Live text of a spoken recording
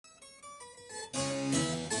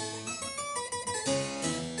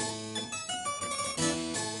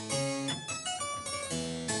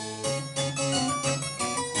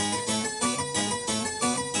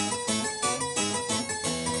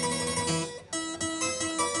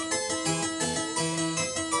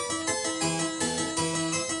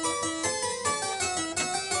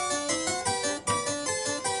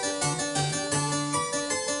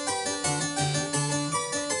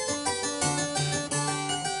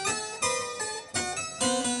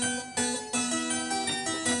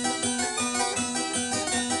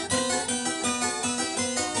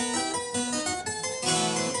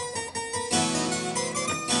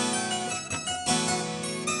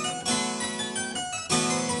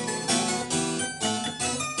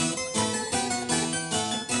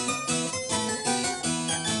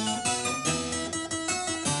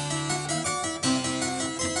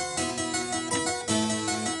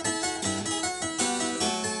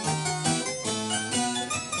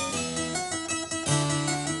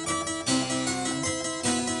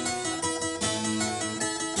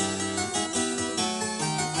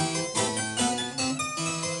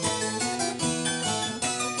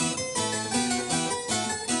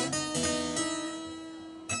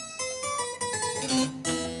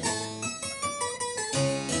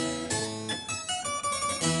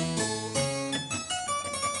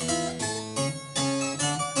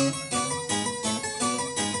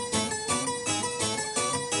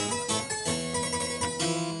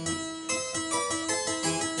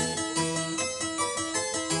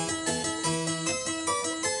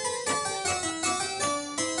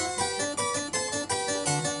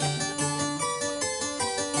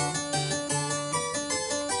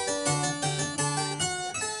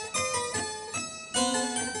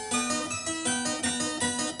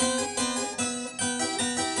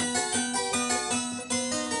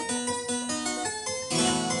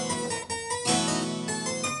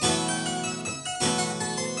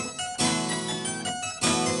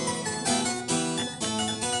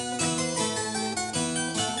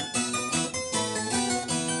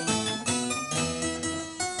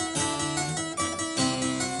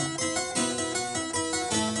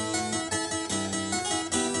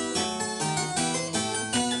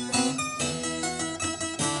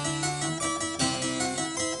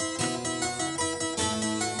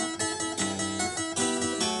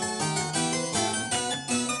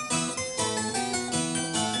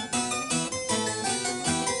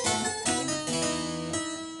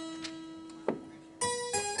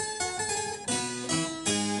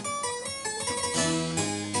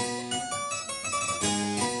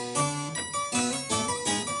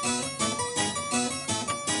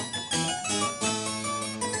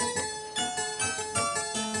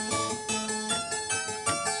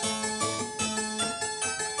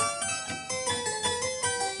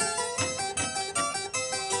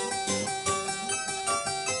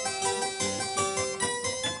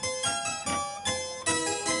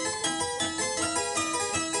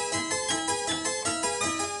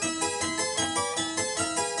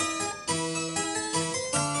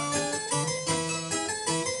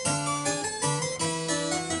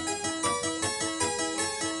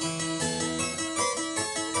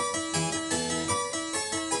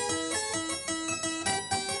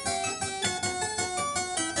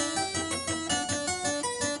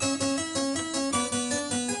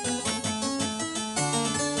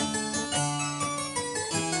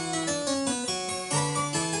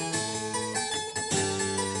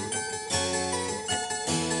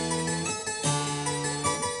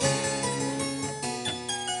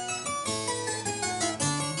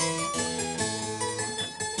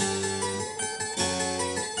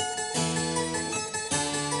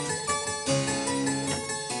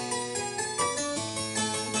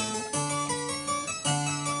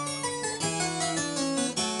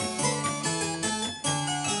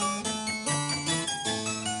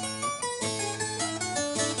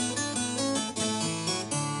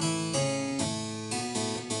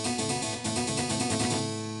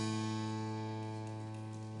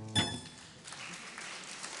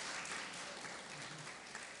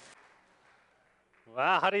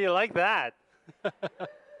Wow, how do you like that?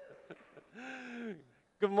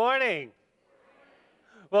 Good morning.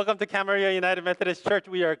 Welcome to Camarillo United Methodist Church.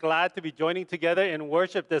 We are glad to be joining together in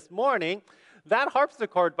worship this morning. That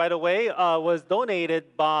harpsichord, by the way, was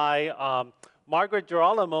donated by Margaret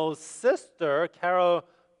Girolamo's sister, Carol,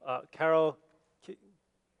 Ki-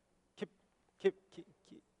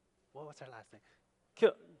 what was her last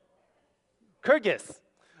name? Kyrgyz.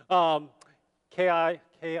 Um, Kirgis.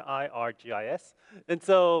 And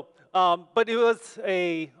so, but it was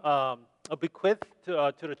a bequest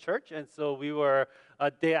to the church, and so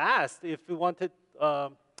they asked if we wanted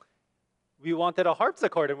a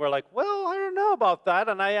harpsichord, and we're like, well, I don't know about that.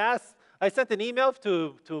 And I sent an email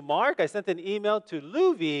to Mark, I sent an email to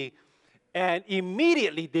Luvi, and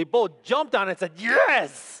immediately they both jumped on it and said,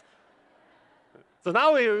 yes! So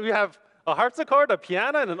now we have a harpsichord, a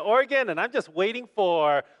piano, and an organ, and I'm just waiting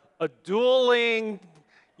for a dueling,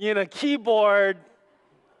 keyboard,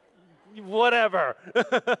 whatever.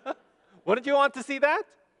 Wouldn't you want to see that?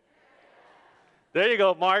 There you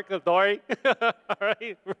go, Mark, Dory. All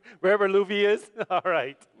right, wherever Luvi is. All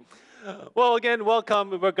right. Well, again,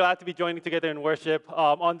 welcome. We're glad to be joining together in worship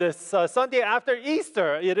on this Sunday after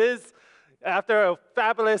Easter. It is after a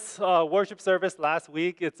fabulous worship service last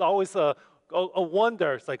week. It's always a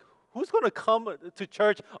wonder. It's like, who's going to come to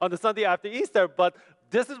church on the Sunday after Easter? But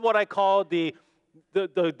this is what I call the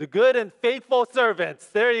good and faithful servants.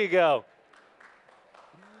 There you go.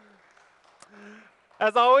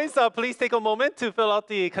 As always, please take a moment to fill out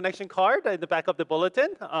the connection card in the back of the bulletin.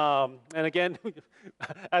 And again,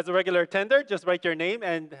 as a regular attender, just write your name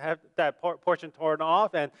and have that portion torn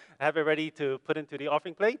off and have it ready to put into the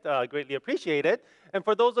offering plate. Greatly appreciate it. And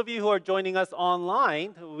for those of you who are joining us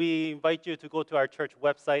online, we invite you to go to our church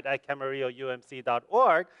website at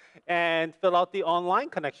camarilloumc.org and fill out the online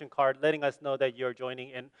connection card, letting us know that you're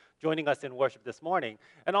joining us in worship this morning.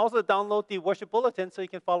 And also download the worship bulletin so you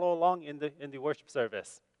can follow along in the worship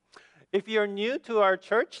service. If you're new to our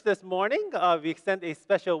church this morning, we extend a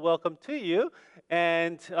special welcome to you.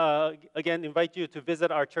 And again, invite you to visit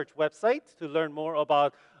our church website to learn more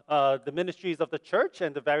about the ministries of the church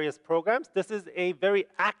and the various programs. This is a very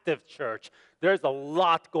active church. There's a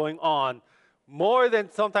lot going on, more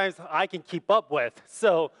than sometimes I can keep up with.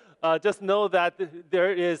 So just know that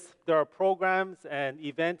there are programs and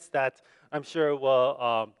events that I'm sure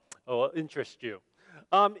will interest you.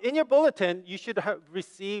 In your bulletin, you should have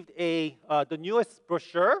received the newest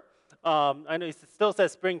brochure. I know it still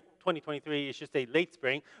says spring 2023. It should say late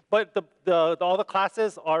spring. But all the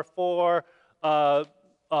classes are for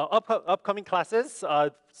upcoming classes,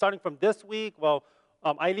 starting from this week. Well,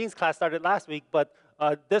 Eileen's class started last week, but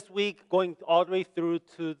this week going all the way through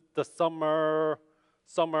to the summer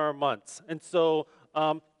months. And so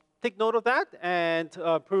take note of that and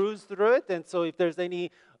peruse through it. And so if there's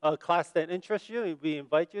any class that interests you, we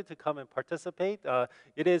invite you to come and participate.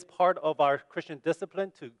 It is part of our Christian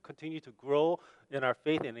discipline to continue to grow in our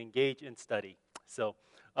faith and engage in study. So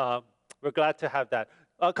we're glad to have that.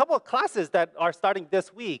 A couple of classes that are starting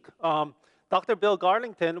this week. Dr. Bill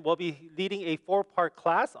Garlington will be leading a 4-part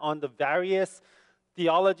class on the various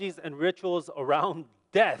theologies and rituals around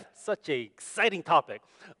death. Such an exciting topic.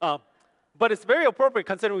 But it's very appropriate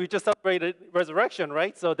considering we just celebrated resurrection,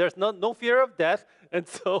 right? So there's no fear of death. And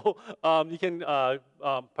so you can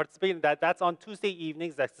participate in that. That's on Tuesday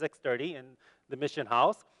evenings at 6:30 in the Mission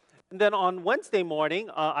House. And then on Wednesday morning,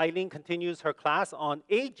 Eileen continues her class on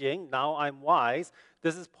aging, Now I'm Wise.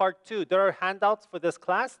 This is part 2. There are handouts for this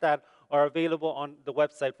class that are available on the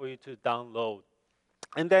website for you to download.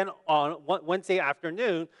 And then on Wednesday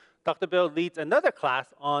afternoon, Dr. Bill leads another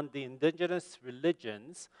class on the indigenous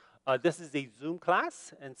religions. This is a Zoom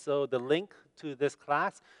class, and so the link to this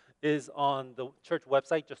class is on the church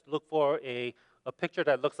website. Just look for a picture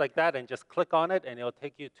that looks like that and just click on it, and it'll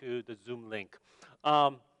take you to the Zoom link.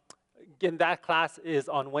 Again, that class is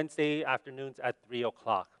on Wednesday afternoons at 3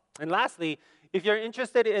 o'clock. And lastly, if you're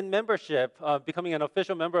interested in membership, becoming an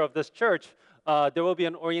official member of this church, there will be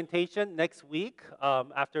an orientation next week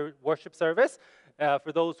after worship service.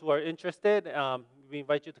 For those who are interested, we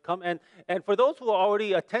invite you to come. And for those who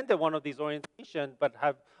already attended one of these orientations but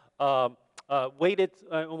have waited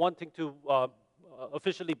wanting to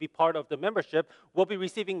officially be part of the membership, we'll be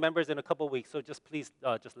receiving members in a couple weeks. So just please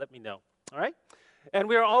just let me know. All right? And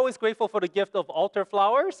we are always grateful for the gift of altar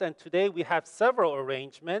flowers. And today we have several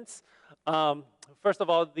arrangements. First of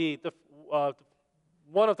all,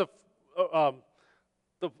 one of the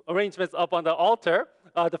arrangements up on the altar.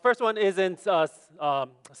 The first one is in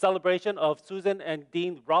celebration of Susan and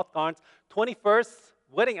Dean Rothgarn's 21st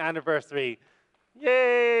wedding anniversary.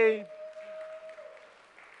 Yay!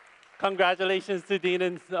 Congratulations to Dean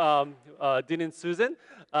and Susan.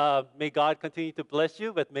 May God continue to bless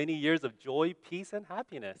you with many years of joy, peace, and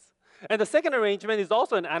happiness. And the second arrangement is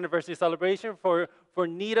also an anniversary celebration for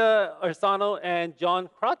Nita Orsano and John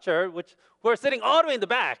Crotcher, who are sitting all the way in the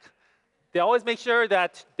back. They always make sure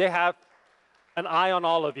that they have an eye on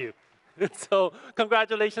all of you. So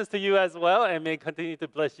congratulations to you as well, and may continue to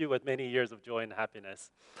bless you with many years of joy and happiness.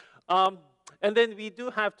 And then we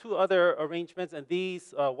do have two other arrangements, and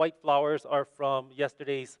these white flowers are from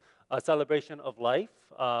yesterday's celebration of life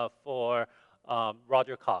for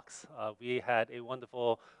Roger Cox. We had a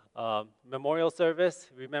wonderful memorial service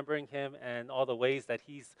remembering him and all the ways that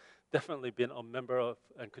he's definitely been a member of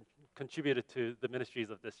and contributed to the ministries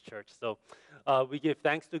of this church. So we give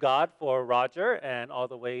thanks to God for Roger and all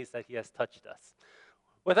the ways that he has touched us.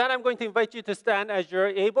 With that, I'm going to invite you to stand as you're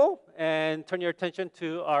able and turn your attention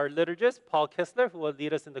to our liturgist, Paul Kistler, who will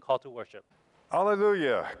lead us in the call to worship.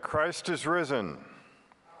 Alleluia, Christ is risen.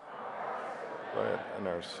 And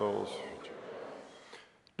our souls.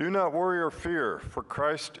 Do not worry or fear, for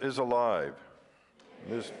Christ is alive.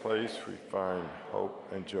 In this place we find hope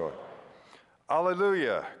and joy.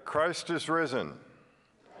 Alleluia, Christ is risen.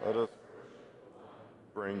 Let us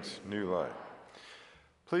brings new life.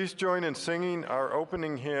 Please join in singing our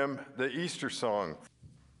opening hymn, the Easter song.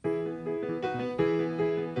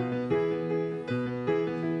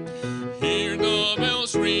 Hear the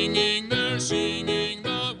bells ringing, they're singing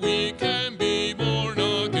that we can be born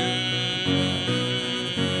again.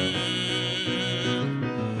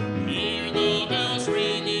 Hear the bells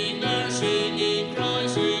ringing, they're singing,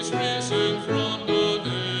 Christ is risen from the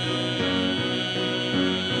dead.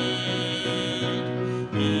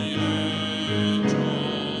 The angel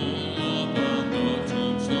upon the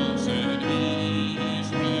tombstone said, He is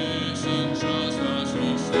risen just as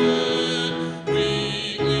He said.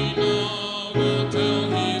 Weekly now will tell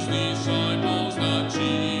His disciples that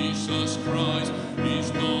Jesus Christ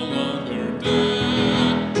is no longer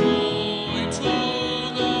dead. Joy to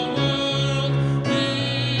the world, He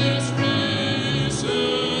is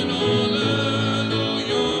risen,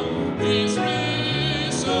 Alleluia. He's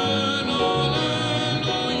risen,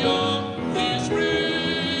 Alleluia. He's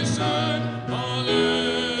risen,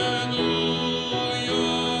 Alleluia.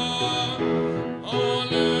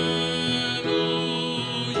 Alleluia.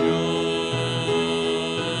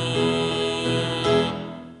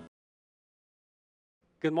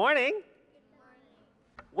 Good morning.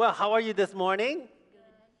 Well, how are you this morning?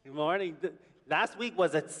 Good morning. Last week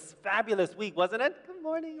was a fabulous week, wasn't it? Good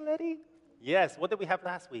morning, Letty. Yes, what did we have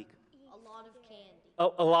last week? A lot of candy.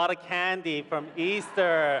 Oh, a lot of candy from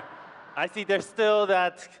Easter. I see there's still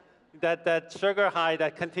that sugar high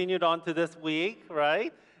that continued on to this week,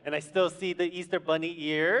 right? And I still see the Easter bunny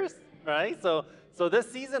ears, right? So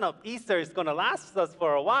this season of Easter is going to last us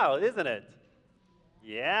for a while, isn't it?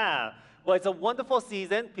 Yeah. Well, it's a wonderful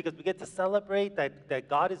season because we get to celebrate that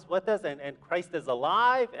God is with us and Christ is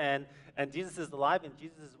alive and Jesus is alive and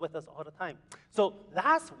Jesus is with us all the time. So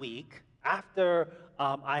last week, after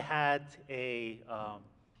I had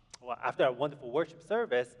after a wonderful worship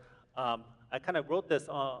service, I kind of wrote this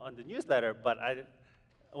on the newsletter, but I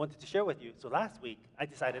wanted to share with you. So last week, I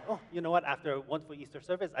decided, you know what? After a wonderful Easter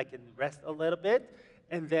service, I can rest a little bit,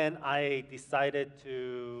 and then I decided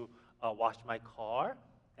to wash my car.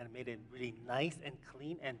 And made it really nice and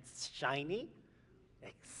clean and shiny.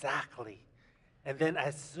 Exactly. And then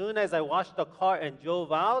as soon as I washed the car and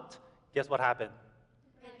drove out, guess what happened?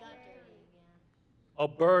 It got dirty again. A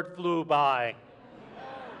bird flew by.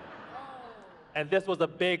 And this was a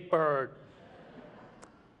big bird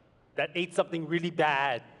that ate something really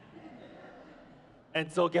bad.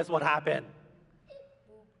 And so guess what happened?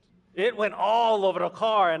 It went all over the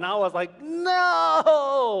car, and I was like,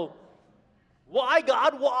 no! Why,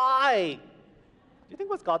 God? Why? Do you think it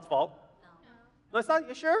was God's fault? No. No, it's not?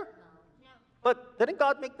 You sure? No. But didn't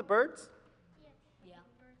God make the birds? Yeah.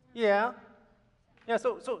 Yeah. Yeah,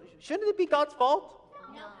 so shouldn't it be God's fault?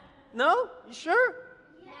 No. No? You sure?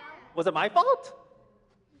 No. Was it my fault?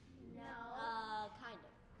 No. Kind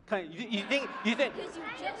of. Kind of, you think? Because you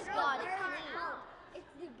just got it clean. It's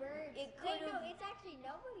the birds. It could No, have. it's actually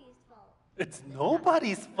nobody's fault. It's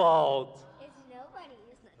nobody's fault. It's nobody's.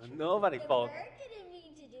 Nobody's The fault. bird didn't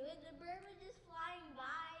mean to do it. The bird was just flying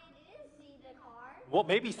by. It didn't see the car. Well,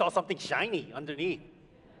 maybe he saw something shiny underneath. It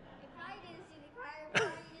probably didn't see the car. It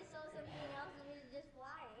probably just saw something else and it was just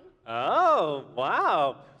flying. Oh,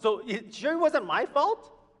 wow. So it sure wasn't my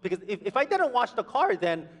fault? Because if I didn't wash the car,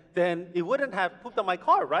 then it wouldn't have pooped on my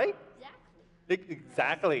car, right? Exactly.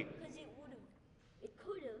 Exactly. Because it would have. It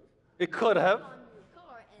could have. It could have. On your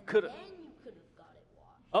car, and Could have. then you could have got it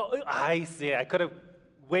washed. Oh, I see. I could have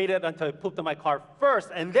waited until I pooped in my car first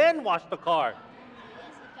and then washed the car. Yes,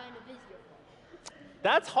 it kind of is your fault.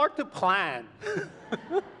 That's hard to plan.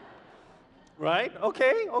 Right?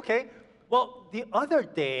 Okay. Well, the other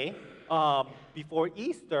day, before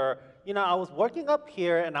Easter, I was working up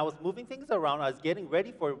here and I was moving things around. I was getting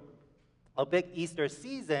ready for a big Easter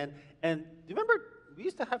season. And do you remember we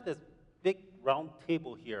used to have this big round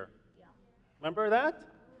table here? Yeah. Remember that?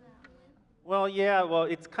 Well, yeah,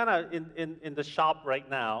 it's kind of in the shop right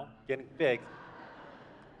now, getting fixed.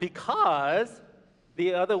 Because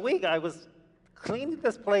the other week I was cleaning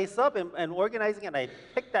this place up and organizing, and I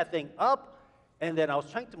picked that thing up, and then I was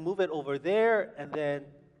trying to move it over there, and then, You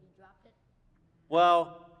dropped it?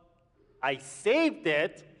 well, I saved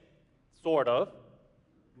it, sort of,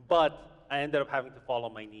 but I ended up having to fall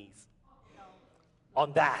on my knees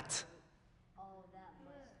on that. Oh, that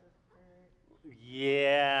must have hurt.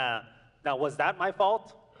 Yeah. Now, was that my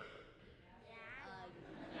fault?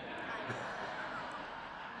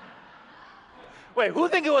 Wait, who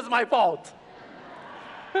think it was my fault?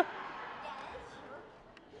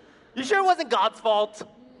 You sure it wasn't God's fault?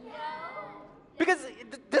 No. Because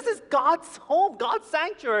this is God's home, God's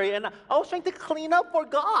sanctuary, and I was trying to clean up for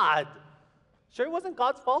God. Sure it wasn't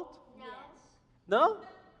God's fault? No. No?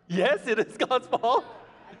 Yes, it is God's fault.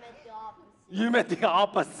 I meant the opposite. You meant the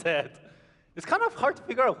opposite. It's kind of hard to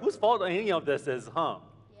figure out whose fault any of this is, huh?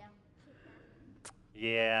 Yeah.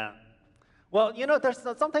 Yeah. Well, there's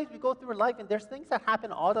sometimes we go through life and there's things that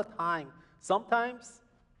happen all the time. Sometimes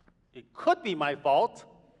it could be my fault.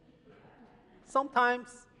 Sometimes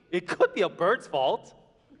it could be a bird's fault.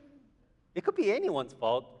 It could be anyone's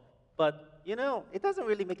fault. But, it doesn't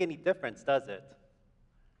really make any difference, does it?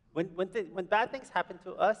 When bad things happen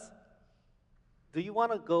to us, do you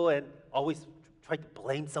want to go and always try to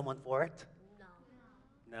blame someone for it?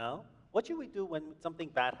 No. No? What should we do when something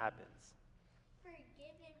bad happens?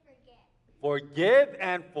 Forgive and forget. Forgive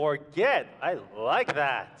and forget. I like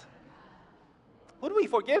that. Who do we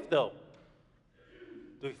forgive, though?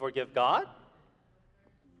 Do we forgive God?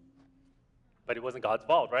 But it wasn't God's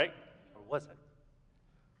fault, right? Or was it?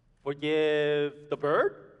 Forgive the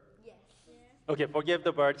bird? Yes. Okay, forgive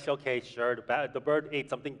the bird. Okay, sure. The bird ate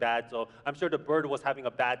something bad, so I'm sure the bird was having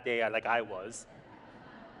a bad day like I was.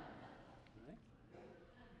 Right?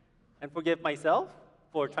 And forgive myself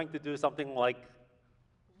for trying to do something like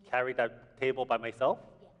carry that table by myself?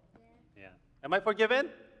 Yeah. Am I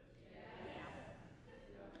forgiven?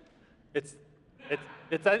 It's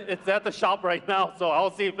at the shop right now, so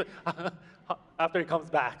I'll see if after it comes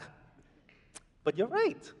back. But you're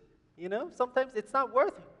right. Sometimes it's not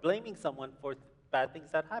worth blaming someone for bad things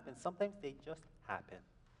that happen. Sometimes they just happen.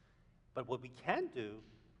 But what we can do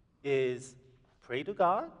is pray to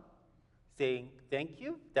God, saying, thank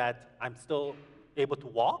you that I'm still able to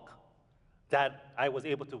walk, that I was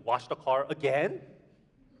able to wash the car again,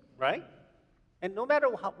 right? And no matter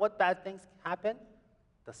what bad things happen,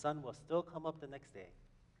 the sun will still come up the next day.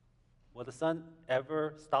 Will the sun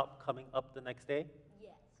ever stop coming up the next day?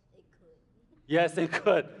 Yes, it could. Yes, it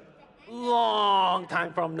could. Long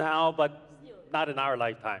time from now, but not in our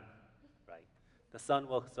lifetime, right? The sun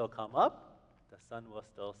will still come up, the sun will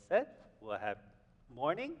still set, we'll have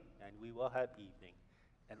morning, and we will have evening.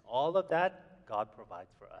 And all of that, God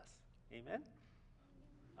provides for us. Amen?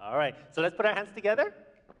 All right, so let's put our hands together.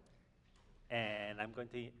 And I'm going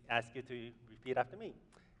to ask you to repeat after me.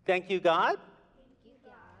 Thank you, God,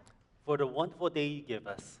 for the wonderful day you give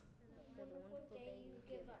us,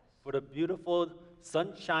 for the beautiful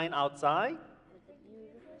sunshine outside,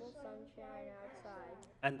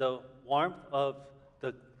 and the warmth of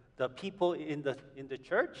the people in the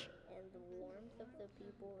church,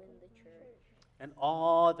 and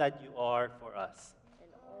all that you are for us.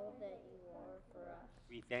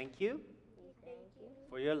 We thank you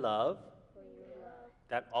for your love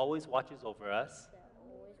that always watches over us.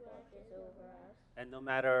 And no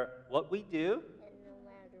matter what we do,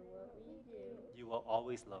 you will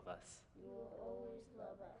always love us.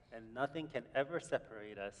 And nothing can ever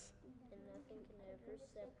separate us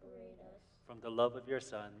from the love of your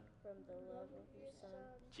Son,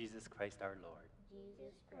 Jesus Christ our Lord.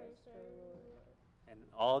 And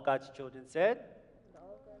all God's children said,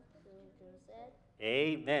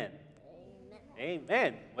 Amen.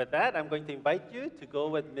 Amen. With that, I'm going to invite you to go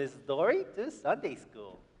with Ms. Dory to Sunday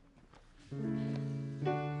school.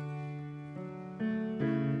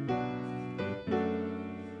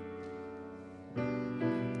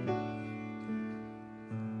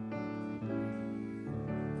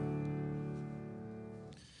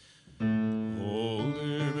 O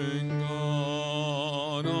living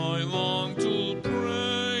God, I long to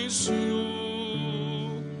praise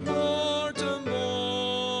you, heart and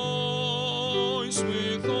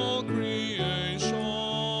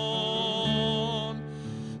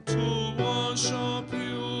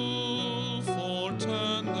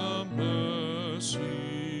tender mercy.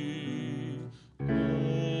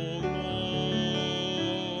 O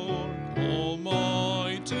Lord,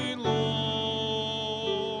 Almighty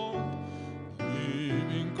Lord,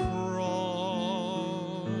 living Christ,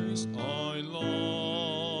 I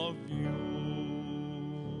love you.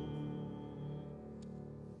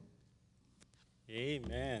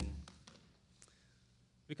 Amen.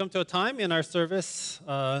 We come to a time in our service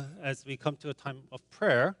as we come to a time of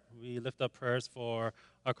prayer. We lift up prayers for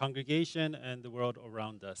our congregation and the world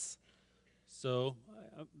around us. So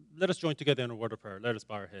let us join together in a word of prayer. Let us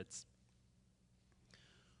bow our heads.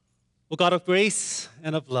 O God of grace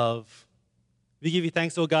and of love, we give you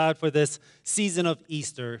thanks, O God, for this season of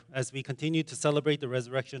Easter as we continue to celebrate the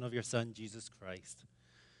resurrection of your Son, Jesus Christ.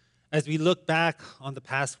 As we look back on the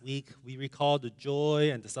past week, we recall the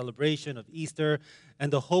joy and the celebration of Easter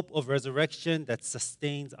and the hope of resurrection that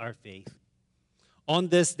sustains our faith. On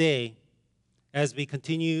this day, as we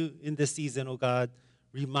continue in this season, O God,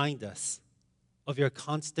 remind us of your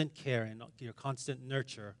constant care and your constant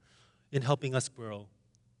nurture in helping us grow.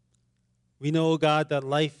 We know, O God, that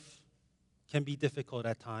life can be difficult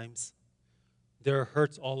at times. There are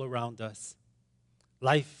hurts all around us.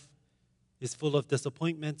 Life is full of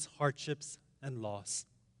disappointments, hardships, and loss.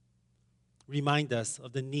 Remind us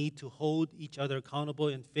of the need to hold each other accountable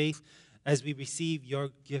in faith as we receive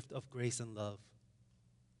your gift of grace and love.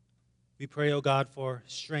 We pray, O God, for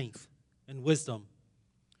strength and wisdom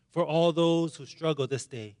for all those who struggle this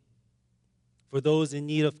day, for those in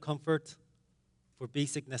need of comfort, for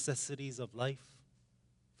basic necessities of life,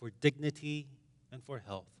 for dignity, and for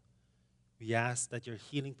health. We ask that your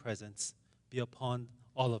healing presence be upon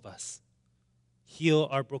all of us. Heal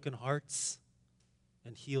our broken hearts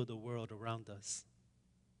and heal the world around us.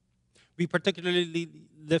 We particularly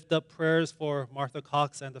lift up prayers for Martha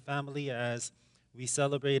Cox and the family as we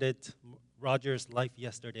celebrated Roger's life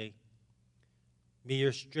yesterday. May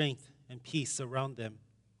your strength and peace surround them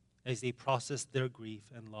as they process their grief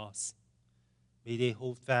and loss. May they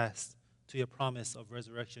hold fast to your promise of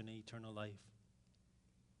resurrection and eternal life.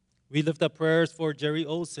 We lift up prayers for Jerry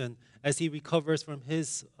Olson as he recovers from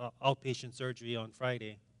his outpatient surgery on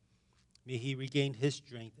Friday. May he regain his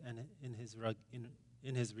strength and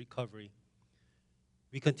in his recovery.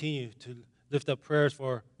 We continue to lift up prayers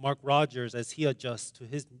for Mark Rogers as he adjusts to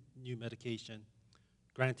his new medication.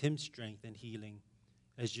 Grant him strength and healing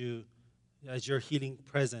as your healing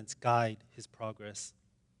presence guide his progress.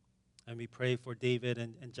 And we pray for David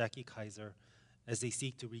and Jackie Kaiser as they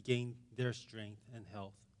seek to regain their strength and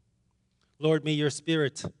health. Lord, may your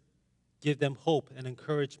Spirit give them hope and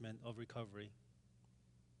encouragement of recovery.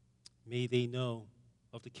 May they know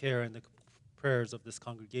of the care and the prayers of this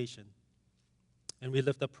congregation. And we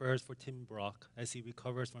lift up prayers for Tim Brock as he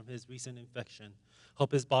recovers from his recent infection.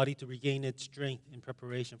 Help his body to regain its strength in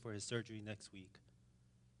preparation for his surgery next week.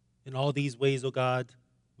 In all these ways, O God,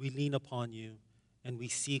 we lean upon you and we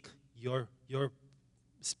seek your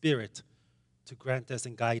Spirit to grant us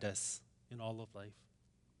and guide us in all of life.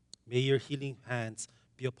 May your healing hands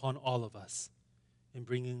be upon all of us in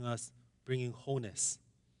bringing wholeness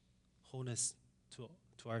to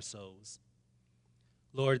our souls.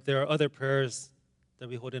 Lord, there are other prayers that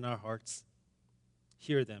we hold in our hearts.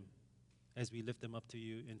 Hear them as we lift them up to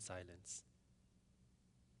you in silence.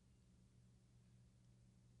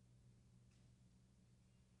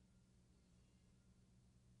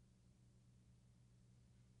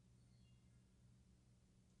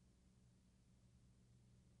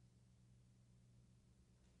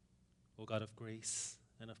 O God of grace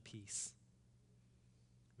and of peace,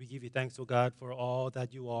 we give you thanks, O God, for all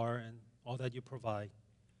that you are and all that you provide.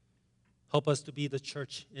 Help us to be the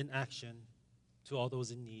church in action to all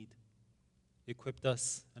those in need. Equip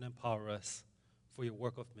us and empower us for your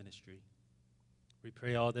work of ministry. We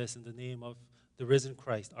pray all this in the name of the risen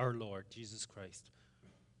Christ, our Lord, Jesus Christ,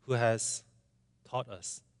 who has taught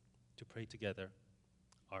us to pray together.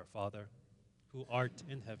 Our Father, who art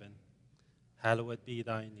in heaven, hallowed be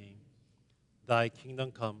thy name. Thy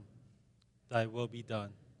kingdom come, thy will be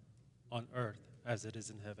done, on earth as it is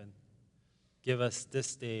in heaven. Give us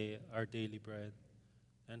this day our daily bread,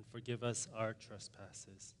 and forgive us our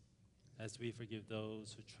trespasses, as we forgive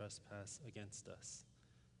those who trespass against us.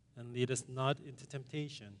 And lead us not into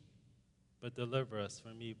temptation, but deliver us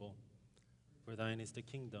from evil. For thine is the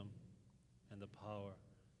kingdom, and the power,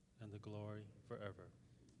 and the glory forever.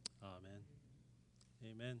 Amen.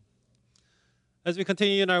 Amen. As we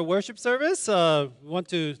continue in our worship service, we want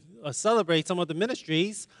to celebrate some of the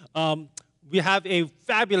ministries. We have a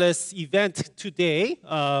fabulous event today.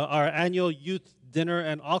 Our annual youth dinner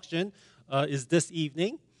and auction is this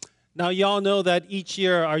evening. Now, y'all know that each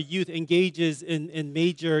year our youth engages in a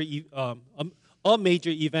major event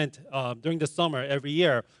during the summer every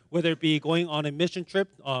year, whether it be going on a mission trip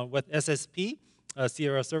with SSP,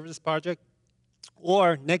 Sierra Service Project,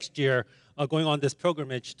 or next year going on this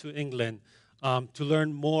pilgrimage to England to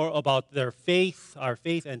learn more about their faith, our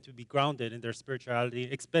faith, and to be grounded in their spirituality,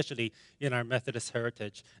 especially in our Methodist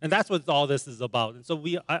heritage. And that's what all this is about. And so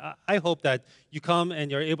I hope that you come and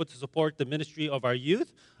you're able to support the ministry of our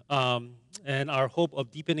youth and our hope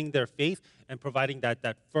of deepening their faith and providing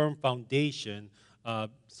that firm foundation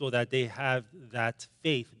so that they have that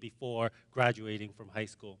faith before graduating from high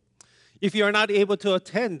school. If you are not able to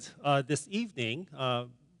attend this evening,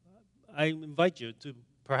 I invite you to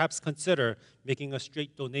perhaps consider making a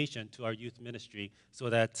straight donation to our youth ministry so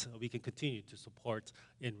that we can continue to support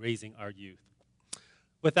in raising our youth.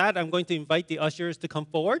 With that, I'm going to invite the ushers to come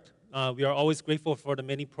forward. We are always grateful for the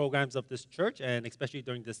many programs of this church, and especially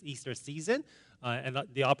during this Easter season, and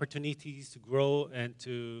the opportunities to grow and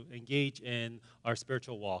to engage in our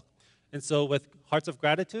spiritual walk. And so with hearts of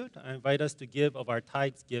gratitude, I invite us to give of our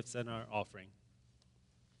tithes, gifts, and our offering.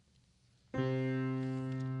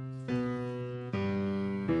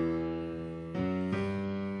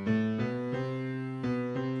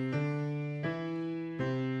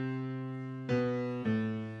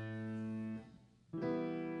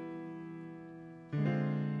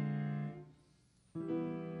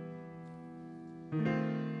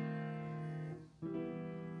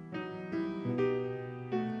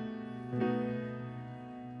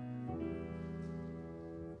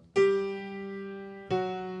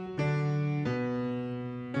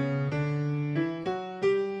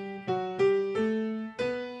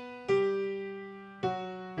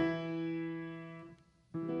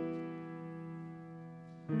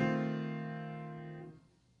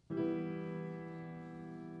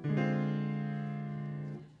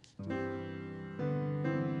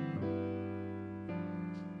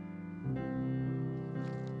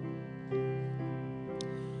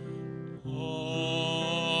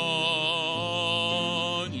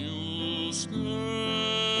 Agnus Dei,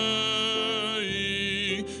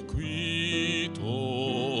 qui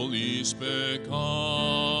tollis peccata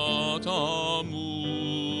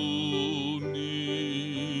mundi,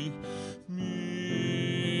 miserere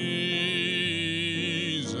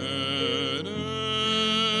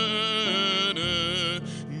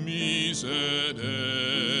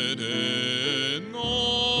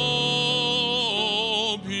nobis.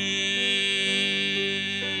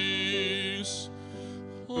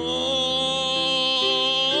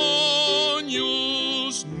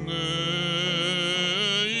 Agnus Dei,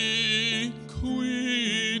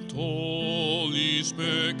 qui tollis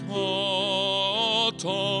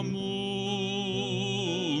peccata mundi,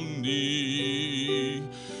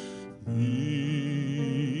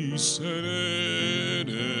 miserere,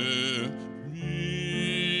 miserere,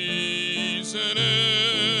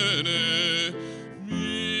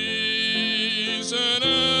 miserere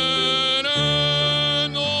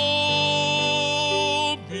nobis.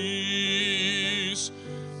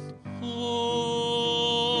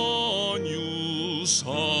 Agnus,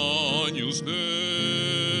 Agnus Dei,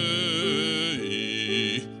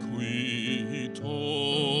 qui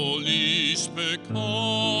tollis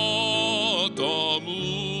peccata mundi.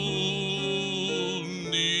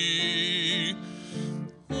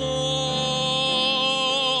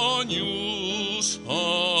 Agnus,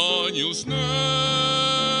 Agnus Dei,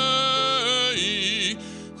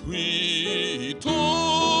 qui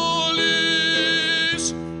tollis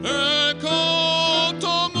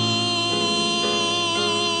peccata mundi,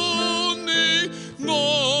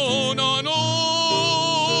 dona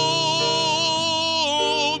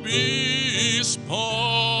nobis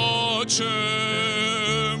pacem.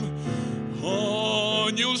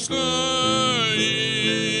 Agnus Dei,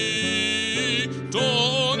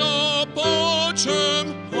 dona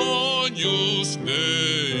pacem. Agnus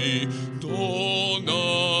Dei,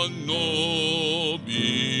 dona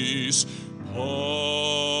nobis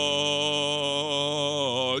pacem.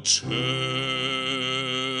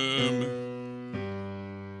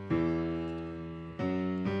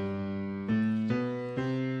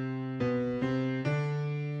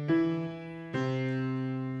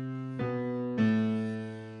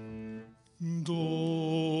 Dona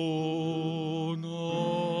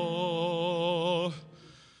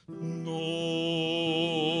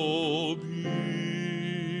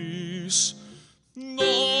nobis,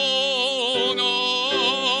 dona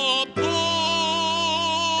pacem.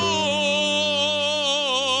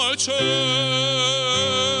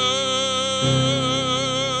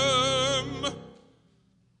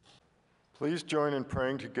 Please join in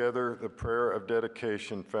praying together the prayer of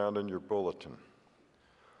dedication found in your bulletin.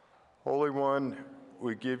 Holy One,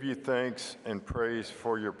 we give you thanks and praise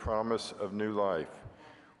for your promise of new life.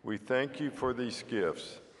 We thank you for these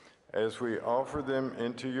gifts. As we offer them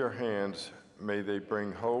into your hands, may they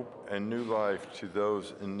bring hope and new life to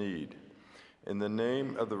those in need. In the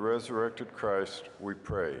name of the resurrected Christ, we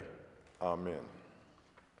pray. Amen.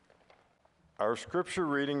 Our scripture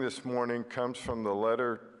reading this morning comes from the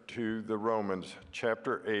letter to the Romans,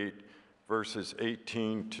 chapter 8, verses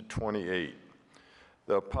 18 to 28.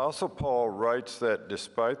 The Apostle Paul writes that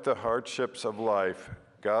despite the hardships of life,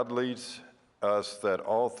 God leads us that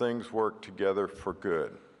all things work together for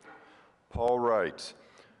good. Paul writes,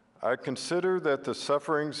 I consider that the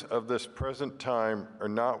sufferings of this present time are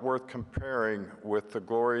not worth comparing with the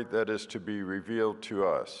glory that is to be revealed to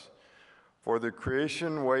us. For the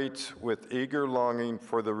creation waits with eager longing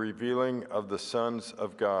for the revealing of the sons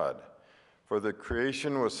of God. For the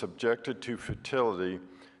creation was subjected to futility,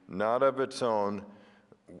 not of its own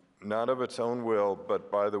will,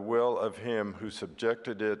 but by the will of him who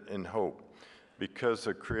subjected it in hope, because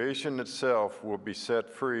the creation itself will be set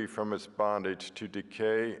free from its bondage to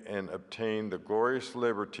decay and obtain the glorious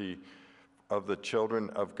liberty of the children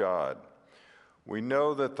of God. We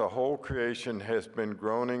know that the whole creation has been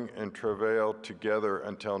groaning and travail together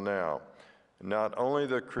until now. Not only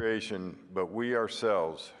the creation, but we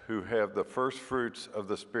ourselves, who have the first fruits of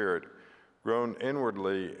the Spirit, groan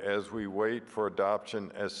inwardly as we wait for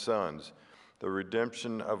adoption as sons, the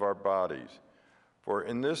redemption of our bodies. For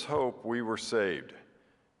in this hope we were saved.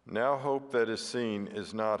 Now hope that is seen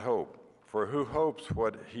is not hope, for who hopes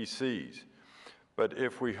what he sees? But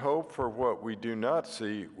if we hope for what we do not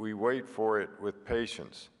see, we wait for it with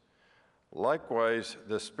patience. Likewise,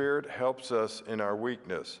 the Spirit helps us in our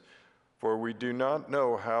weakness, for we do not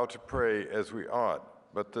know how to pray as we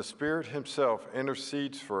ought, but the Spirit himself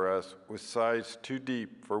intercedes for us with sighs too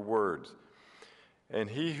deep for words. And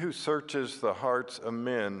he who searches the hearts of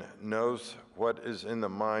men knows what is in the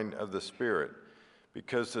mind of the Spirit,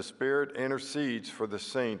 because the Spirit intercedes for the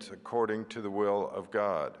saints according to the will of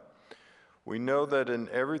God. We know that in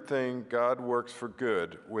everything God works for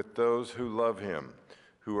good with those who love him,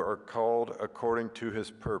 who are called according to his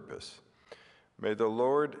purpose. May the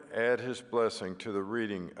Lord add his blessing to the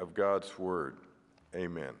reading of God's word.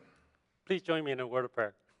 Amen. Please join me in a word of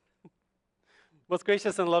prayer. Most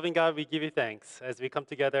gracious and loving God, we give you thanks as we come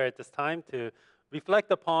together at this time to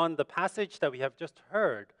reflect upon the passage that we have just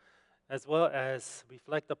heard, as well as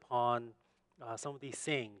reflect upon some of these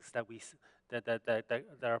sayings that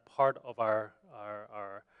are part of our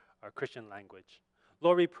Christian language.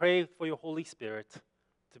 Lord, we pray for your Holy Spirit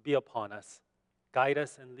to be upon us, guide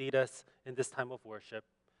us and lead us in this time of worship.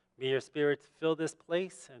 May your Spirit fill this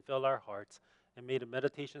place and fill our hearts, and may the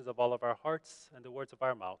meditations of all of our hearts and the words of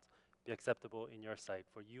our mouths be acceptable in your sight,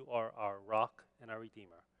 for you are our rock and our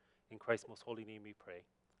Redeemer. In Christ's most holy name we pray.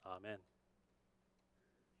 Amen.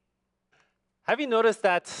 Have you noticed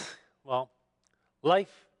that,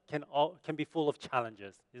 life can be full of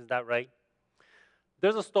challenges? Isn't that right?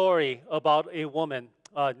 There's a story about a woman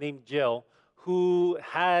named Jill who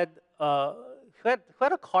had a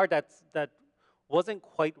car that wasn't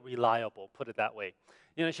quite reliable, put it that way.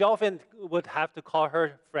 You know, she often would have to call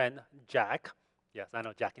her friend Jack. Yes, I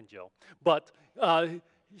know, Jack and Jill. But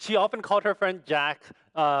she often called her friend Jack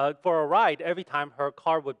for a ride every time her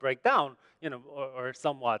car would break down, or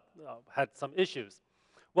somewhat had some issues.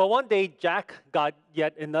 Well, one day, Jack got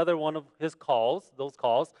yet another one of those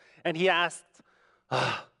calls, and he asked,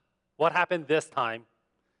 what happened this time?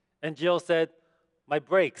 And Jill said, my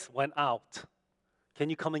brakes went out. Can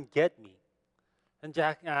you come and get me? And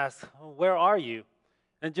Jack asked, where are you?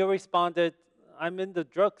 And Jill responded, I'm in the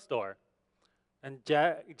drugstore. And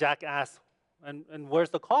Jack asked, and where's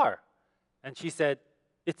the car? And she said,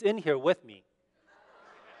 it's in here with me.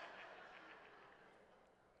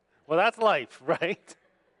 Well, that's life, right?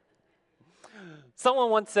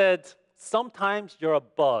 Someone once said, sometimes you're a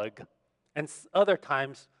bug, and other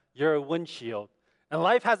times you're a windshield. And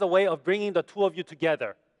life has a way of bringing the two of you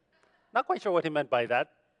together. Not quite sure what he meant by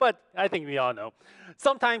that, but I think we all know.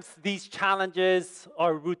 Sometimes these challenges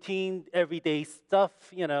are routine, everyday stuff,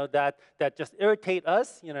 that just irritate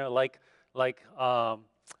us, like a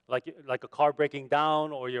car breaking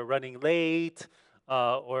down, or you're running late,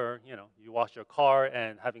 or you wash your car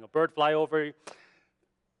and having a bird fly over.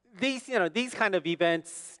 These kind of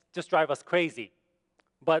events just drive us crazy.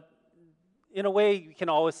 But in a way, you can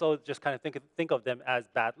also just kind of think of them as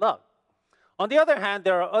bad luck. On the other hand,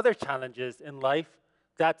 there are other challenges in life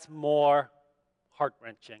that's more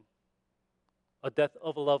heart-wrenching. A death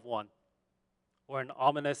of a loved one, or an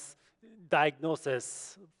ominous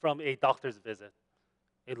diagnosis from a doctor's visit,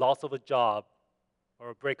 a loss of a job, or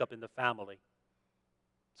a breakup in the family.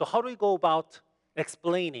 So, how do we go about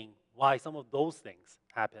explaining why some of those things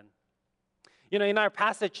happen? In our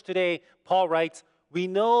passage today, Paul writes, "We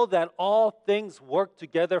know that all things work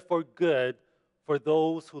together for good for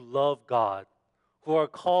those who love God, who are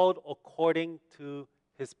called according to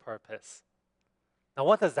his purpose." Now,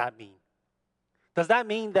 what does that mean? Does that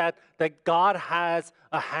mean that God has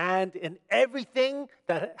a hand in everything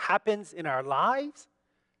that happens in our lives?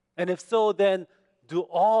 And if so, then do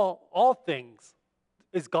all things,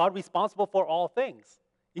 is God responsible for all things,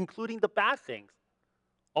 including the bad things?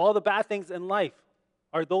 All the bad things in life,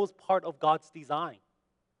 are those part of God's design?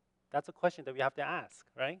 That's a question that we have to ask,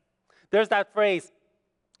 right? There's that phrase,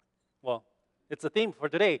 well, it's a theme for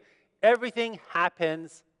today. Everything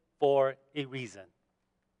happens for a reason.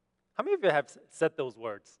 How many of you have said those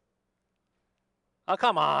words? Oh,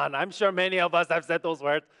 come on. I'm sure many of us have said those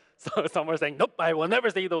words. So some are saying, nope, I will never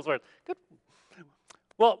say those words. Good.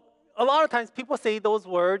 Well, a lot of times people say those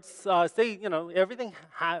words, everything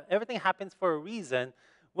happens for a reason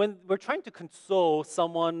when we're trying to console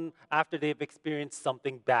someone after they've experienced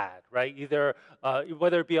something bad, right? Either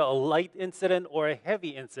whether it be a light incident or a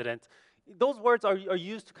heavy incident. Those words are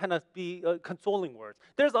used to kind of be consoling words.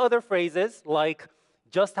 There's other phrases like,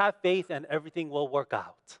 just have faith and everything will work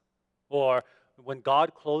out. Or when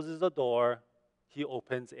God closes a door, he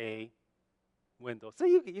opens a window. So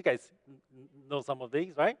you guys know some of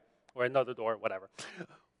these, right? Or another door, whatever.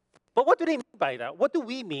 But what do they mean by that? What do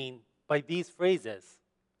we mean by these phrases?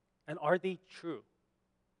 And are they true?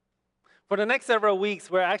 For the next several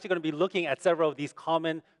weeks, we're actually going to be looking at several of these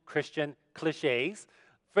common Christian cliches,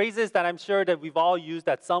 phrases that I'm sure that we've all used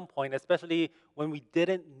at some point, especially when we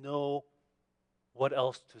didn't know what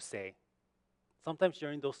else to say. Sometimes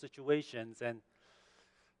during those situations, and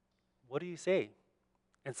what do you say?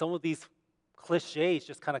 And some of these cliches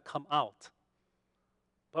just kind of come out.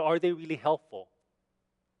 But are they really helpful?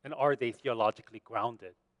 And are they theologically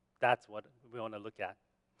grounded? That's what we want to look at.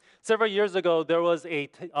 Several years ago, there was a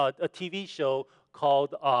TV show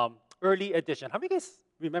called Early Edition. How many of you guys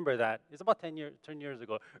remember that? It's about 10 years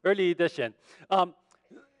ago. Early Edition.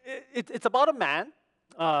 It's about a man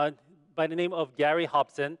by the name of Gary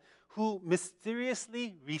Hobson who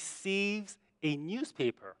mysteriously receives a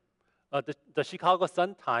newspaper, the Chicago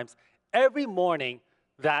Sun-Times, every morning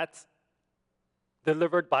that's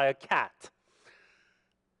delivered by a cat.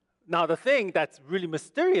 Now, the thing that's really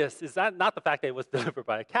mysterious is that not the fact that it was delivered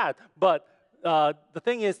by a cat, but the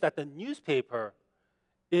thing is that the newspaper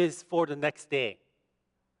is for the next day.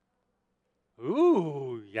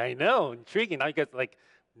 Ooh, yeah, I know, intriguing. Now you guys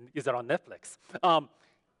is it on Netflix?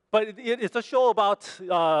 But it's a show about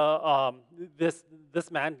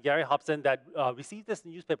this man, Gary Hobson, that received this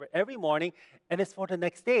newspaper every morning, and it's for the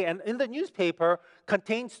next day. And in the newspaper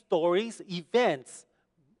contains stories, events,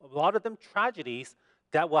 a lot of them tragedies,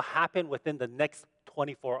 that will happen within the next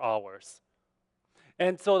 24 hours.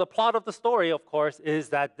 And so the plot of the story, of course, is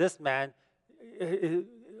that this man is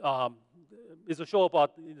a show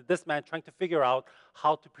about this man trying to figure out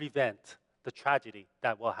how to prevent the tragedy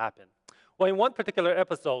that will happen. Well, in one particular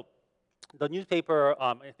episode, the newspaper,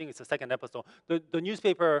 I think it's the second episode, the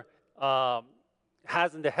newspaper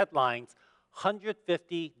has in the headlines,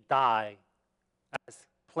 150 die as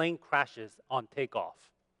plane crashes on takeoff.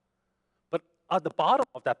 But at the bottom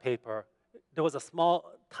of that paper, there was a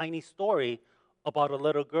small, tiny story about a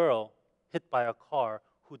little girl hit by a car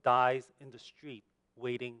who dies in the street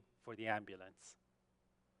waiting for the ambulance.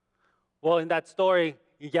 Well, in that story,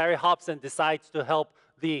 Gary Hobson decides to help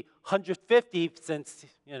the 150, since,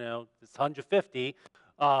 it's 150,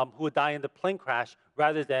 who would die in the plane crash,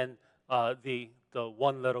 rather than the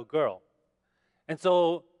one little girl. And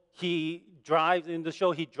so he drives, in the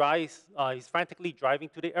show, he's frantically driving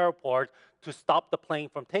to the airport to stop the plane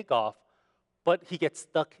from takeoff, but he gets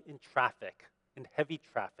stuck in traffic, in heavy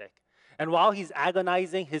traffic. And while he's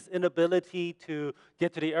agonizing his inability to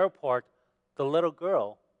get to the airport, the little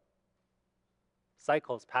girl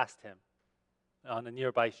cycles past him on a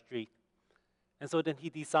nearby street. And so then he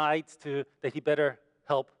decides that he better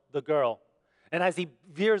help the girl. And as he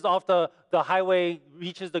veers off the highway,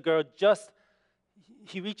 reaches the girl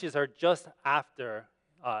he reaches her just after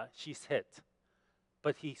she's hit.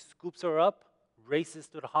 But he scoops her up, races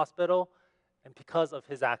to the hospital, and because of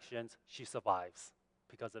his actions, she survives,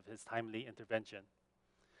 because of his timely intervention.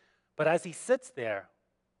 But as he sits there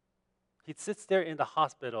in the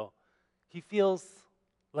hospital, he feels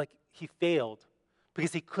like he failed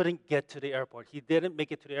because he couldn't get to the airport. He didn't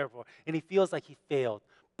make it to the airport, and he feels like he failed.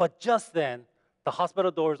 But just then, the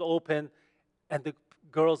hospital doors open, and the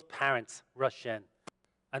girl's parents rush in,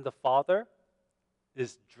 and the father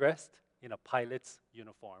is dressed in a pilot's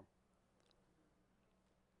uniform.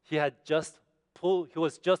 He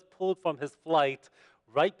was just pulled from his flight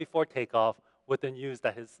right before takeoff with the news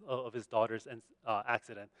that of his daughter's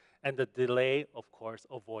accident. And the delay, of course,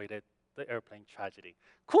 avoided the airplane tragedy.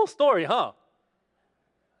 Cool story, huh?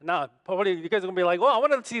 Now, probably you guys are going to be like, well, I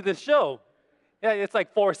want to see this show. Yeah, it's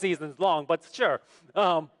like 4 seasons long, but sure.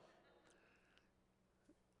 Would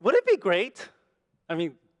it be great? I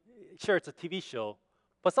mean, sure, it's a TV show,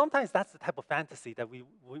 but sometimes that's the type of fantasy that we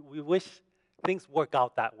wish things work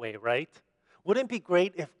out that way, right? Wouldn't it be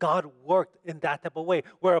great if God worked in that type of way,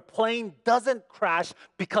 where a plane doesn't crash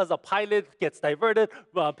because a pilot gets diverted,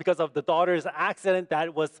 because of the daughter's accident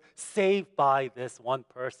that was saved by this one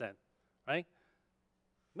person, right?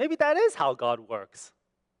 Maybe that is how God works.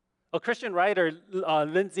 A Christian writer,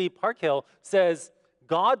 Lindsay Parkhill, says,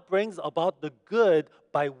 God brings about the good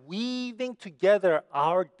by weaving together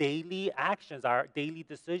our daily actions, our daily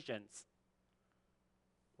decisions.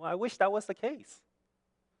 Well, I wish that was the case.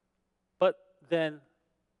 But then,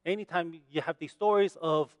 anytime you have these stories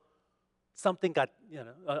of something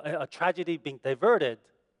a tragedy being diverted,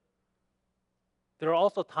 there are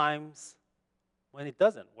also times when it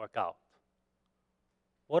doesn't work out.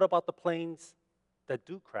 What about the planes that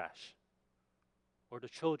do crash? Or the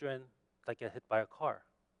children that get hit by a car?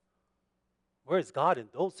 Where is God in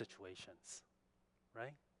those situations,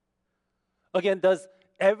 right? Again, does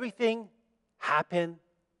everything happen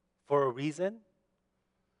for a reason?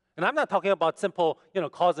 And I'm not talking about simple,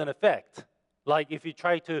 cause and effect. Like if you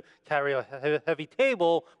try to carry a heavy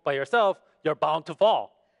table by yourself, you're bound to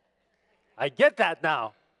fall. I get that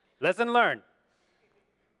now. Lesson learned.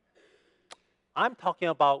 I'm talking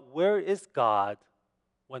about where is God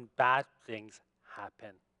when bad things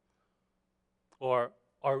happen? Or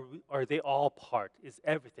are they all part? Is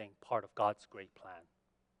everything part of God's great plan?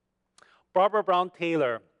 Barbara Brown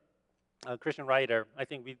Taylor, a Christian writer, I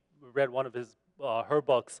think we read one of her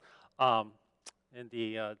books in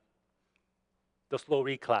the slow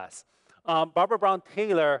read class. Barbara Brown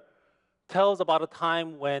Taylor tells about a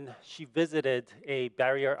time when she visited a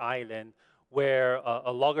barrier island where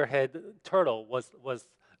a loggerhead turtle was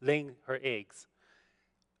laying her eggs.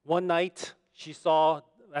 One night, she saw,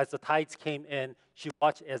 as the tides came in, she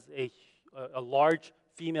watched as a large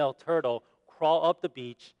female turtle crawl up the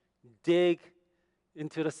beach, dig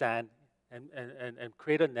into the sand, and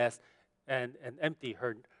create a nest and empty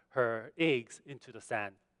her eggs into the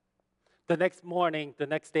sand. The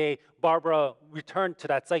next day, Barbara returned to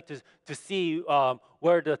that site to see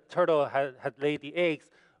where the turtle had laid the eggs,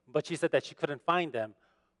 but she said that she couldn't find them.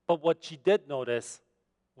 But what she did notice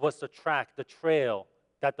was the trail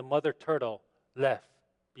that the mother turtle left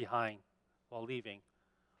behind while leaving.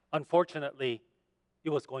 Unfortunately, it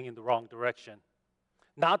was going in the wrong direction.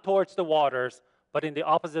 Not towards the waters, but in the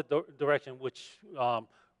opposite direction, which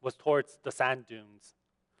was towards the sand dunes.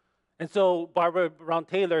 And so Barbara Brown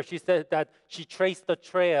Taylor, she said that she traced the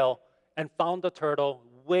trail and found the turtle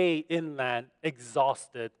way inland,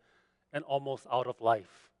 exhausted and almost out of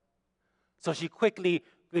life. So she quickly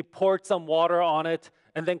poured some water on it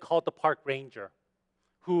and then called the park ranger,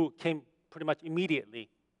 who came pretty much immediately.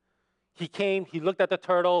 He came, he looked at the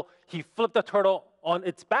turtle, he flipped the turtle on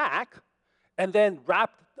its back, and then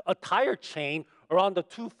wrapped a tire chain around the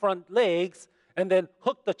 2 front legs, and then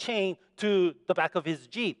hooked the chain to the back of his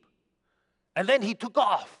Jeep. And then he took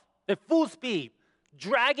off at full speed,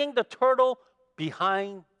 dragging the turtle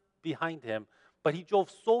behind him. But he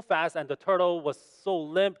drove so fast, and the turtle was so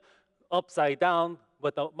limp, upside down,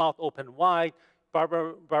 with the mouth open wide.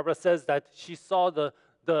 Barbara says that she saw the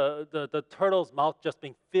turtle's mouth just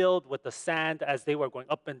being filled with the sand as they were going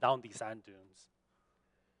up and down these sand dunes.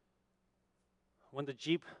 When the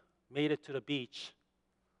Jeep made it to the beach,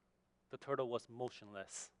 the turtle was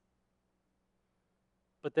motionless.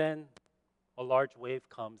 But then a large wave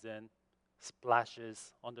comes in,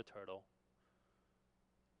 splashes on the turtle,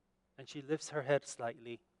 and she lifts her head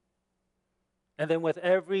slightly. And then with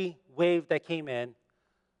every wave that came in,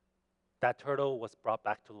 that turtle was brought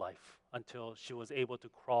back to life until she was able to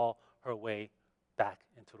crawl her way back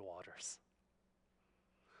into the waters.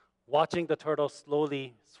 Watching the turtle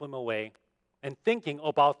slowly swim away and thinking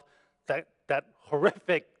about that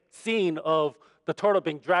horrific scene of the turtle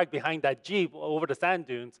being dragged behind that Jeep over the sand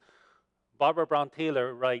dunes, Barbara Brown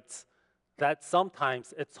Taylor writes that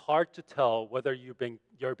sometimes it's hard to tell whether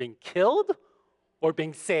you're being killed or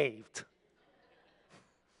being saved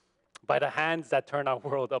by the hands that turn our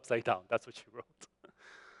world upside down. That's what she wrote.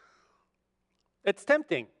 It's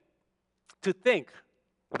tempting to think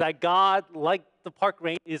That God, like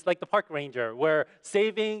the is like the park ranger, where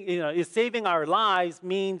is saving our lives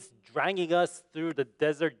means dragging us through the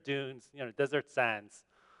desert dunes, desert sands.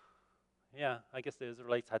 Yeah, I guess the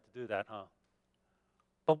Israelites had to do that, huh?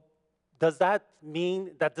 But does that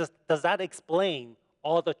mean that does that explain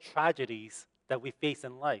all the tragedies that we face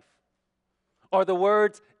in life? Are the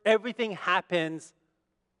words everything happens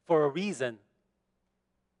for a reason,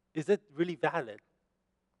 is it really valid?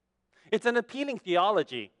 It's an appealing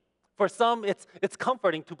theology. For some, it's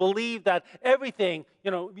comforting to believe that everything,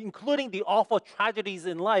 including the awful tragedies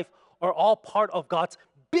in life, are all part of God's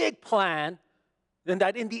big plan, and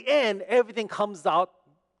that in the end, everything comes out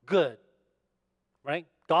good, right?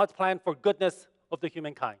 God's plan for goodness of the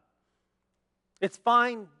humankind. It's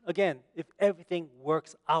fine, again, if everything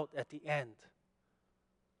works out at the end.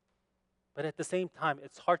 But at the same time,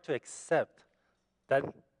 it's hard to accept that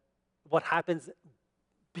what happens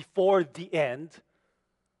before the end,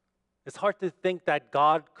 it's hard to think that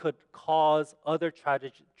God could cause other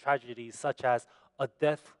tragedies, such as a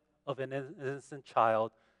death of an innocent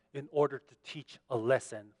child, in order to teach a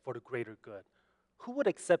lesson for the greater good. Who would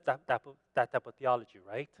accept that type of theology,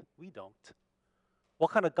 right? We don't.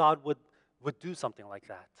 What kind of God would do something like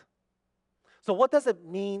that? So what does it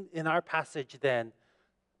mean in our passage then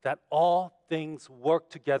that all things work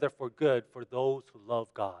together for good for those who love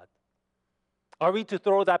God? Are we to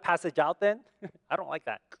throw that passage out then? I don't like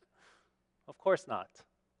that. Of course not.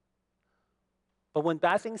 But when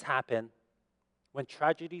bad things happen, when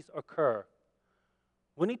tragedies occur,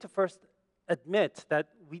 we need to first admit that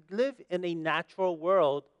we live in a natural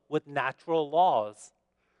world with natural laws.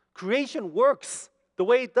 Creation works the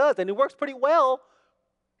way it does, and it works pretty well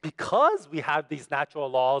because we have these natural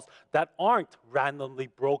laws that aren't randomly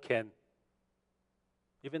broken.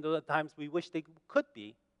 Even though at times we wish they could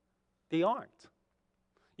be, they aren't.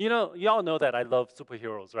 You all know that I love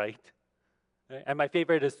superheroes, right? And my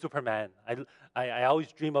favorite is Superman. I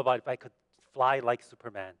always dream about if I could fly like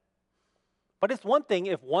Superman. But it's one thing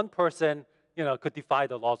if one person, could defy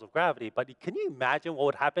the laws of gravity. But can you imagine what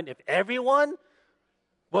would happen if everyone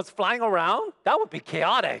was flying around? That would be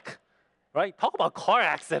chaotic, right? Talk about car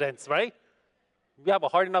accidents, right? We have a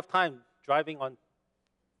hard enough time driving on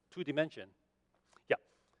 2 dimension. Yeah.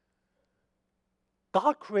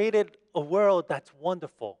 God created a world that's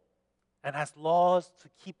wonderful and has laws to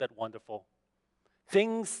keep it wonderful.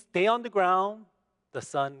 Things stay on the ground. The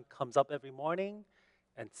sun comes up every morning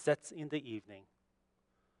and sets in the evening.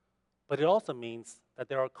 But it also means that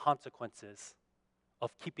there are consequences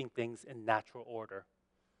of keeping things in natural order.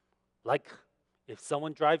 Like if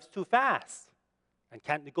someone drives too fast and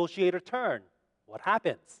can't negotiate a turn, what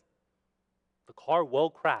happens? The car will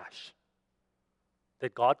crash.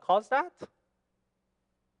 Did God cause that?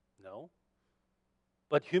 No.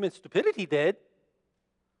 But human stupidity did.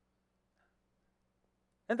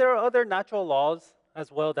 And there are other natural laws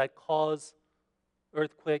as well that cause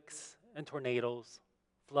earthquakes and tornadoes,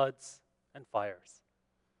 floods and fires.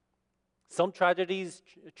 Some tragedies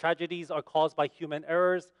are caused by human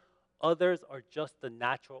errors, others are just the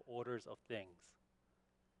natural orders of things.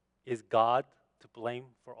 Is God to blame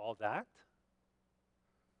for all that?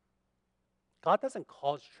 God doesn't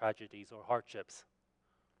cause tragedies or hardships,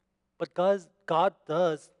 but God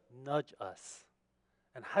does nudge us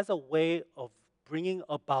and has a way of bringing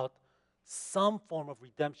about some form of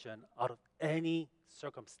redemption out of any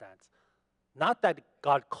circumstance. Not that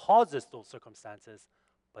God causes those circumstances,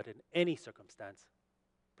 but in any circumstance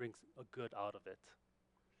brings a good out of it.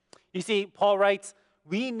 You see, Paul writes,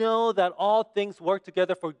 we know that all things work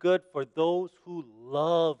together for good for those who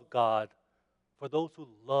love God. For those who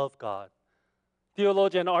love God.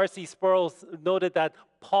 Theologian R.C. Sproul noted that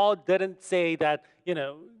Paul didn't say that,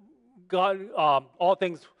 God, all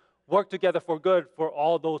things work together for good for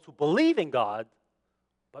all those who believe in God,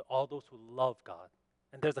 but all those who love God.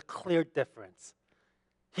 And there's a clear difference.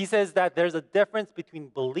 He says that there's a difference between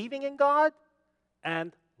believing in God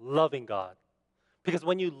and loving God. Because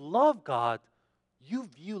when you love God, you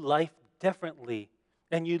view life differently,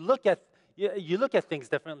 and you look at things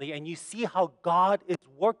differently, and you see how God is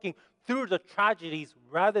working through the tragedies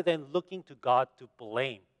rather than looking to God to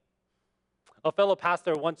blame. A fellow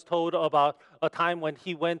pastor once told about a time when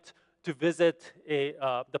he went to visit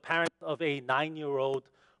the parents of a 9-year-old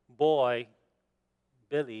boy,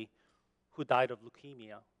 Billy, who died of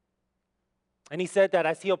leukemia. And he said that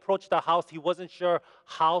as he approached the house, he wasn't sure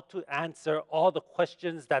how to answer all the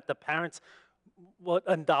questions that the parents would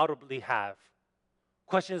undoubtedly have.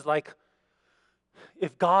 Questions like,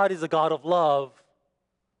 if God is a God of love,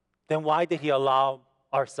 then why did he allow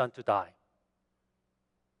our son to die?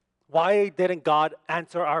 Why didn't God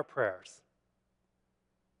answer our prayers?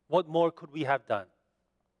 What more could we have done?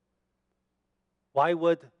 Why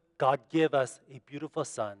would God give us a beautiful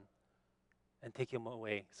son and take him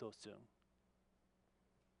away so soon?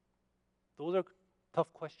 Those are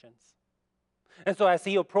tough questions. And so as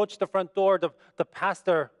he approached the front door, the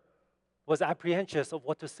pastor was apprehensive of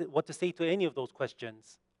what to say to any of those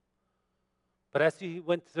questions. But as he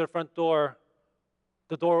went to the front door,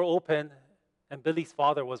 the door opened, and Billy's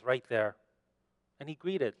father was right there. And he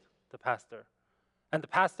greeted the pastor. And the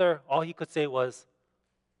pastor, all he could say was,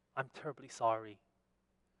 "I'm terribly sorry."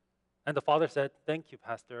 And the father said, "Thank you,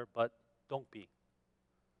 pastor, but don't be.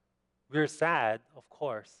 We're sad, of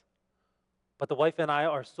course. But the wife and I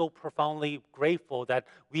are so profoundly grateful that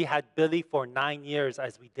we had Billy for 9 years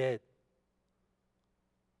as we did."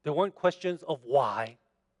 There weren't questions of why.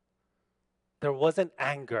 There wasn't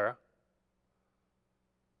anger.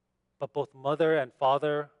 But both mother and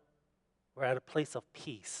father were at a place of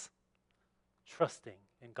peace, trusting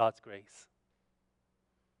in God's grace.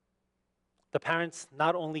 The parents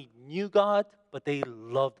not only knew God, but they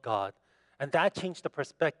loved God. And that changed the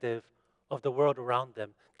perspective of the world around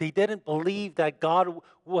them. They didn't believe that God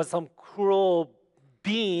was some cruel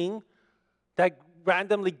being that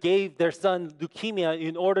randomly gave their son leukemia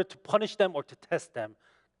in order to punish them or to test them.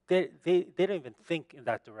 They didn't even think in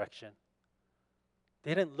that direction.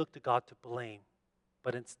 They didn't look to God to blame,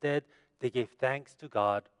 but instead they gave thanks to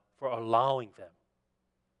God for allowing them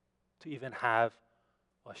to even have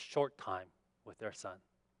a short time with their son.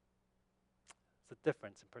 It's a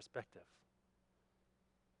difference in perspective.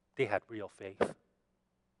 They had real faith.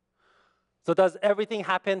 So does everything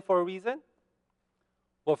happen for a reason?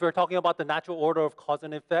 Well, if we're talking about the natural order of cause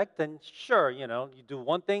and effect, then sure, you do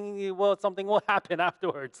one thing, well, something will happen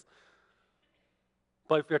afterwards.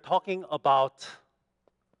 But if you're talking about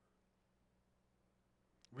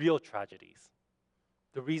real tragedies,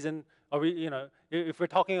 the reason, if we're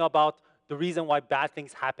talking about the reason why bad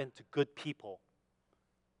things happen to good people,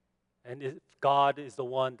 and if God is the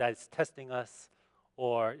one that is testing us,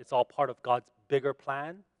 or it's all part of God's bigger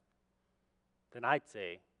plan, then I'd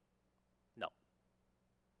say no.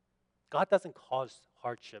 God doesn't cause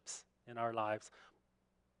hardships in our lives,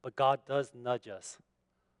 but God does nudge us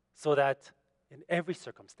so that in every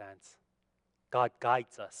circumstance, God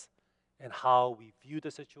guides us in how we view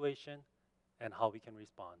the situation and how we can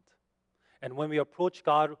respond. And when we approach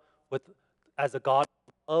God as a God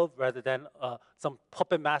of rather than some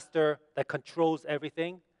puppet master that controls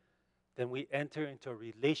everything, then we enter into a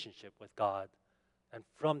relationship with God. And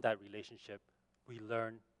from that relationship, we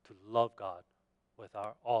learn to love God with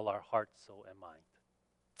all our heart, soul, and mind.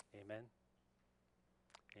 Amen.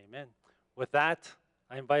 Amen. With that,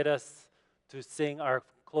 I invite us to sing our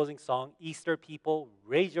closing song, Easter People,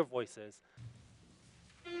 Raise Your Voices.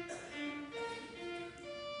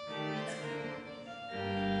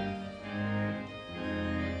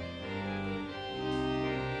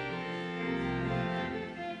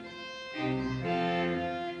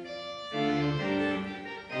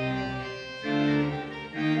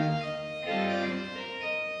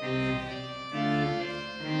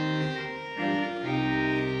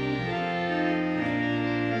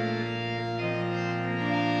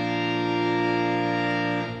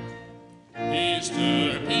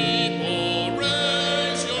 Easter people,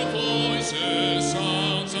 raise your voices,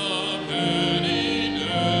 sounds of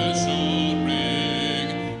heaviness should ring.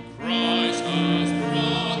 Christ has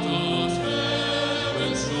brought us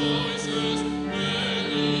heaven's choices,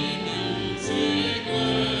 many music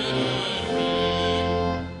let it ring.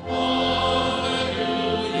 Alleluia,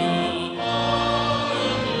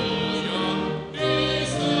 alleluia,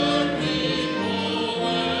 Easter people,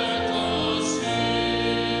 let us sing.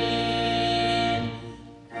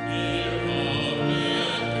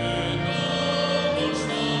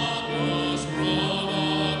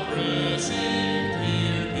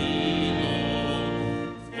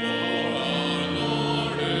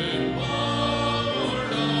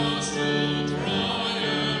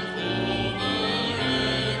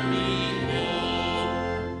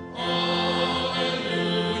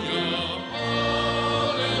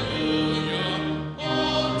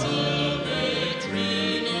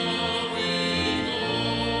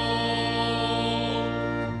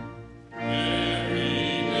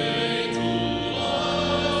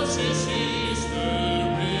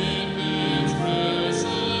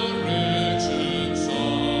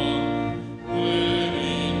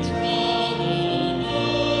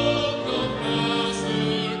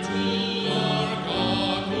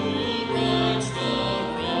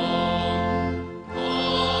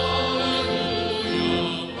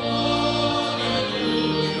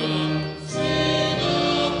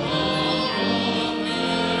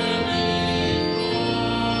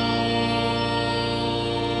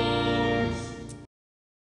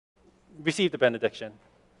 receive the benediction.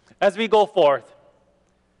 As we go forth,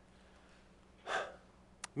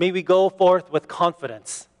 may we go forth with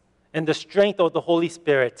confidence and the strength of the Holy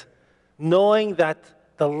Spirit, knowing that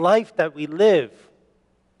the life that we live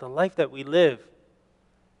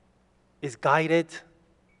is guided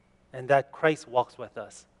and that Christ walks with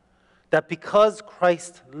us. That because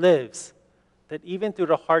Christ lives, that even through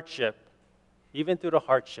the hardship,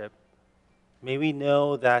 may we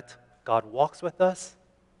know that God walks with us,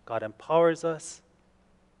 God empowers us,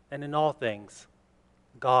 and in all things,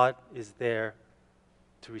 God is there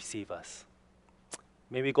to receive us.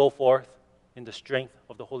 May we go forth in the strength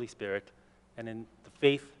of the Holy Spirit and in the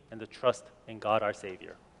faith and the trust in God our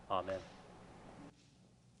Savior. Amen.